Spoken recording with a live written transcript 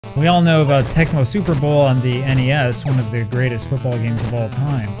We all know about Tecmo Super Bowl on the NES, one of the greatest football games of all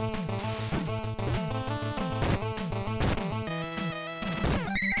time.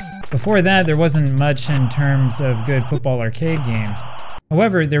 Before that, there wasn't much in terms of good football arcade games.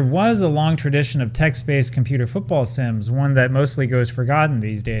 However, there was a long tradition of text-based computer football sims, one that mostly goes forgotten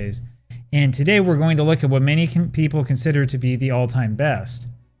these days. And today we're going to look at what many people consider to be the all-time best.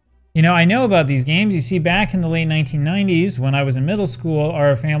 You know, I know about these games. You see, back in the late 1990s, when I was in middle school,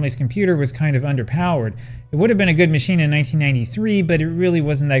 our family's computer was kind of underpowered. It would have been a good machine in 1993, but it really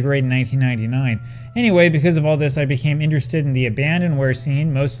wasn't that great in 1999. Anyway, because of all this, I became interested in the abandonware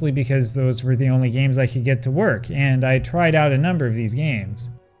scene, mostly because those were the only games I could get to work, and I tried out a number of these games.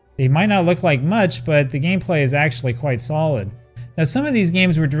 They might not look like much, but the gameplay is actually quite solid. Now, some of these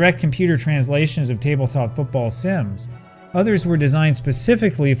games were direct computer translations of tabletop football sims. Others were designed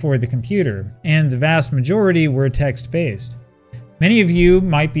specifically for the computer, and the vast majority were text-based. Many of you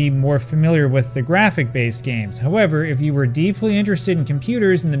might be more familiar with the graphic-based games. However, if you were deeply interested in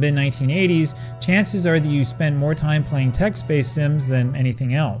computers in the mid-1980s, chances are that you spent more time playing text-based sims than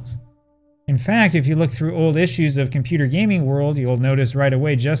anything else. In fact, if you look through old issues of Computer Gaming World, you'll notice right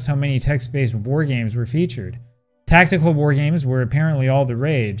away just how many text-based war games were featured. Tactical war games were apparently all the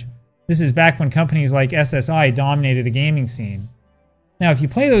rage. This is back when companies like SSI dominated the gaming scene. Now, if you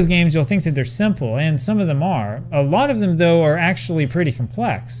play those games, you'll think that they're simple, and some of them are. A lot of them, though, are actually pretty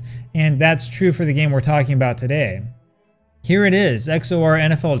complex, and that's true for the game we're talking about today. Here it is, XOR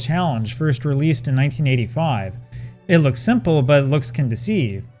NFL Challenge, first released in 1985. It looks simple, but looks can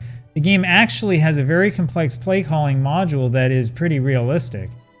deceive. The game actually has a very complex play-calling module that is pretty realistic.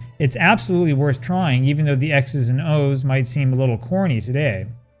 It's absolutely worth trying, even though the X's and O's might seem a little corny today.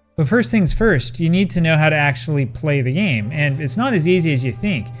 But first things first, you need to know how to actually play the game, and it's not as easy as you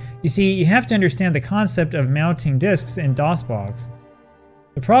think. You see, you have to understand the concept of mounting disks in DOSBox.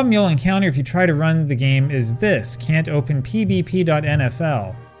 The problem you'll encounter if you try to run the game is this: can't open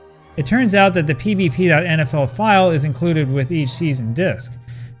pbp.nfl. It turns out that the pbp.nfl file is included with each season disk.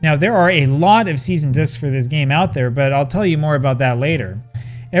 Now, there are a lot of season disks for this game out there, but I'll tell you more about that later.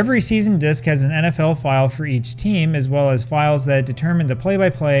 Every season disk has an NFL file for each team, as well as files that determine the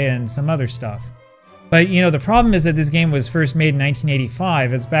play-by-play and some other stuff. But you know, the problem is that this game was first made in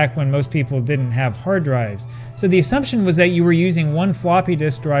 1985. It's back when most people didn't have hard drives. So the assumption was that you were using one floppy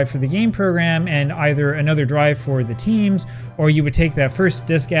disk drive for the game program and either another drive for the teams, or you would take that first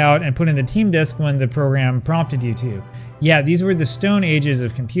disk out and put in the team disk when the program prompted you to. Yeah, these were the stone ages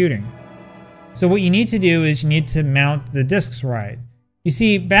of computing. So what you need to do is you need to mount the disks right. You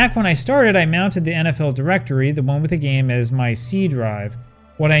see, back when I started, I mounted the NFL directory, the one with the game, as my C drive.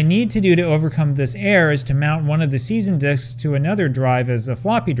 What I need to do to overcome this error is to mount one of the season disks to another drive as a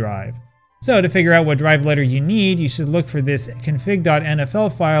floppy drive. So to figure out what drive letter you need, you should look for this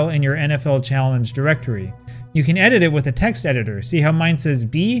config.nfl file in your NFL Challenge directory. You can edit it with a text editor. See how mine says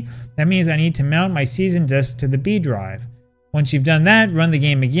B? That means I need to mount my season disk to the B drive. Once you've done that, run the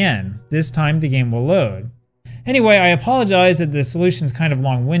game again. This time the game will load. Anyway, I apologize that the solution's kind of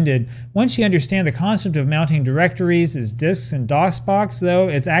long-winded. Once you understand the concept of mounting directories as disks in DOSBox, though,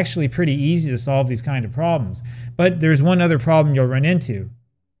 it's actually pretty easy to solve these kind of problems. But there's one other problem you'll run into.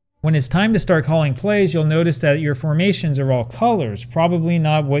 When it's time to start calling plays, you'll notice that your formations are all colors, probably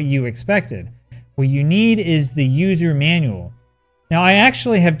not what you expected. What you need is the user manual. Now, I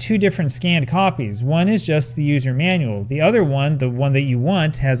actually have two different scanned copies. One is just the user manual. The other one, the one that you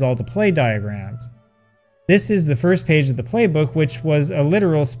want, has all the play diagrams. This is the first page of the playbook, which was a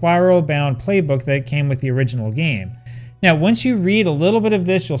literal spiral-bound playbook that came with the original game. Now, once you read a little bit of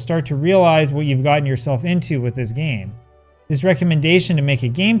this, you'll start to realize what you've gotten yourself into with this game. This recommendation to make a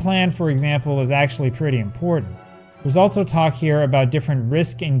game plan, for example, is actually pretty important. There's also talk here about different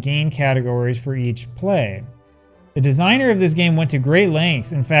risk and gain categories for each play. The designer of this game went to great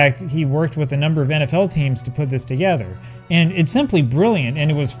lengths. In fact, he worked with a number of NFL teams to put this together. And it's simply brilliant,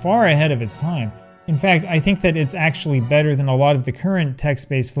 and it was far ahead of its time. In fact, I think that it's actually better than a lot of the current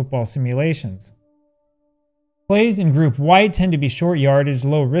text-based football simulations. Plays in Group White tend to be short yardage,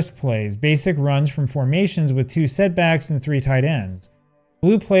 low risk plays, basic runs from formations with 2 setbacks and 3 tight ends.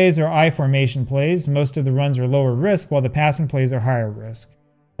 Blue plays are I formation plays. Most of the runs are lower risk, while the passing plays are higher risk.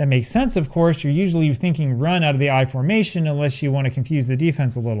 That makes sense, of course. You're usually thinking run out of the I formation unless you want to confuse the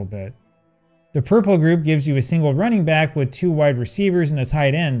defense a little bit. The purple group gives you a single running back with 2 wide receivers and a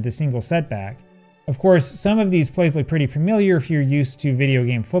tight end, the single setback. Of course, some of these plays look pretty familiar if you're used to video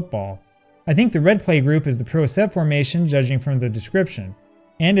game football. I think the red play group is the pro set formation, judging from the description.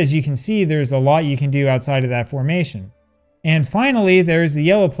 And as you can see, there's a lot you can do outside of that formation. And finally, there's the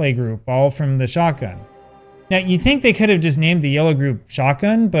yellow play group, all from the shotgun. Now, you think they could have just named the yellow group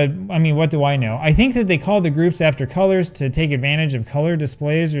Shotgun, but I mean, what do I know? I think that they called the groups after colors to take advantage of color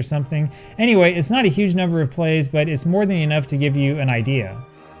displays or something. Anyway, it's not a huge number of plays, but it's more than enough to give you an idea.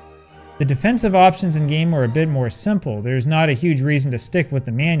 The defensive options in game are a bit more simple. There's not a huge reason to stick with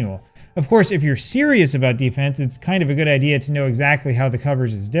the manual. Of course, if you're serious about defense, it's kind of a good idea to know exactly how the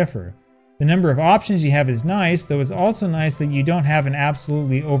coverages differ. The number of options you have is nice, though it's also nice that you don't have an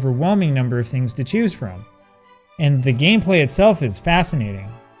absolutely overwhelming number of things to choose from. And the gameplay itself is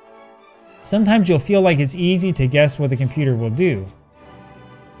fascinating. Sometimes you'll feel like it's easy to guess what the computer will do.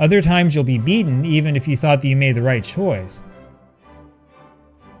 Other times you'll be beaten even if you thought that you made the right choice.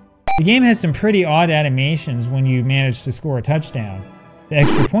 The game has some pretty odd animations when you manage to score a touchdown. The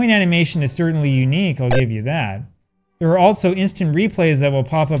extra point animation is certainly unique, I'll give you that. There are also instant replays that will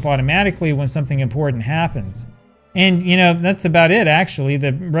pop up automatically when something important happens. And you know, that's about it actually.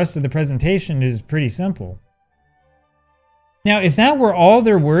 The rest of the presentation is pretty simple. Now, if that were all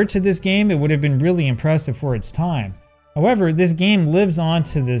there were to this game, it would have been really impressive for its time. However, this game lives on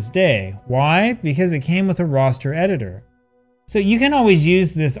to this day. Why? Because it came with a roster editor. So you can always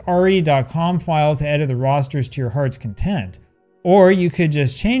use this re.com file to edit the rosters to your heart's content, or you could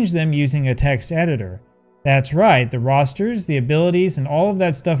just change them using a text editor. That's right, the rosters, the abilities, and all of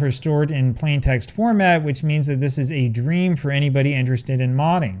that stuff are stored in plain text format, which means that this is a dream for anybody interested in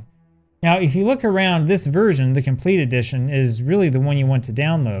modding. Now, if you look around, this version, the complete edition, is really the one you want to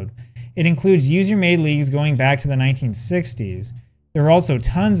download. It includes user-made leagues going back to the 1960s. There are also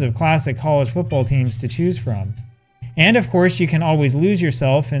tons of classic college football teams to choose from. And of course, you can always lose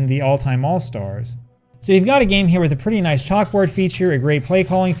yourself in the all-time all-stars. So you've got a game here with a pretty nice chalkboard feature, a great play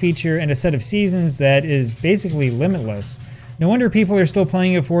calling feature, and a set of seasons that is basically limitless. No wonder people are still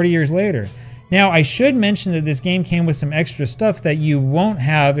playing it 40 years later. Now, I should mention that this game came with some extra stuff that you won't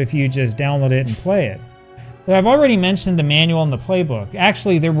have if you just download it and play it. But I've already mentioned the manual and the playbook.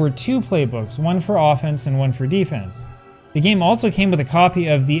 Actually, there were two playbooks, one for offense and one for defense. The game also came with a copy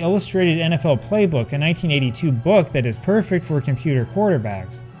of the Illustrated NFL Playbook, a 1982 book that is perfect for computer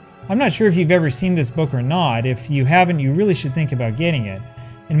quarterbacks. I'm not sure if you've ever seen this book or not. If you haven't, you really should think about getting it.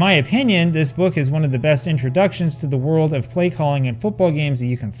 In my opinion, this book is one of the best introductions to the world of play calling in football games that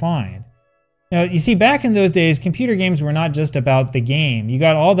you can find. Now, you see, back in those days, computer games were not just about the game. You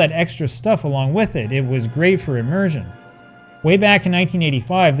got all that extra stuff along with it. It was great for immersion. Way back in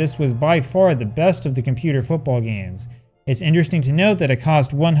 1985, this was by far the best of the computer football games. It's interesting to note that it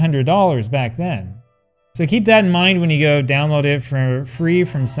cost $100 back then. So keep that in mind when you go download it for free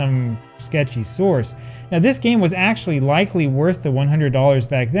from some sketchy source. Now, this game was actually likely worth the $100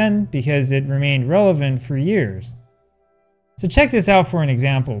 back then because it remained relevant for years. So check this out for an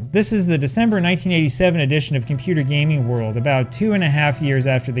example. This is the December 1987 edition of Computer Gaming World, about 2.5 years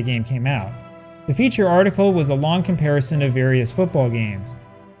after the game came out. The feature article was a long comparison of various football games.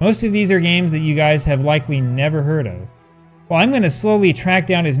 Most of these are games that you guys have likely never heard of. Well, I'm going to slowly track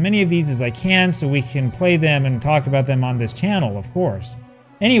down as many of these as I can so we can play them and talk about them on this channel, of course.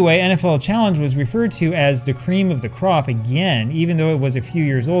 Anyway, NFL Challenge was referred to as the cream of the crop again, even though it was a few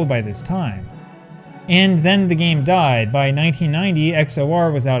years old by this time. And then the game died. By 1990,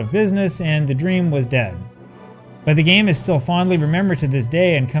 XOR was out of business and the dream was dead. But the game is still fondly remembered to this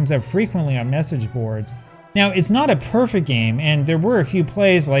day and comes up frequently on message boards. Now, it's not a perfect game, and there were a few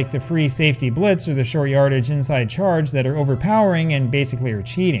plays like the free safety blitz or the short yardage inside charge that are overpowering and basically are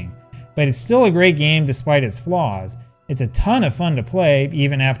cheating. But it's still a great game despite its flaws. It's a ton of fun to play,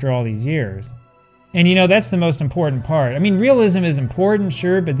 even after all these years. And you know, that's the most important part. I mean, realism is important,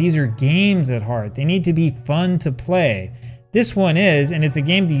 sure, but these are games at heart. They need to be fun to play. This one is, and it's a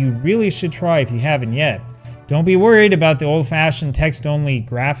game that you really should try if you haven't yet. Don't be worried about the old-fashioned text-only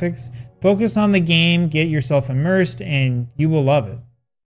graphics. Focus on the game, get yourself immersed, and you will love it.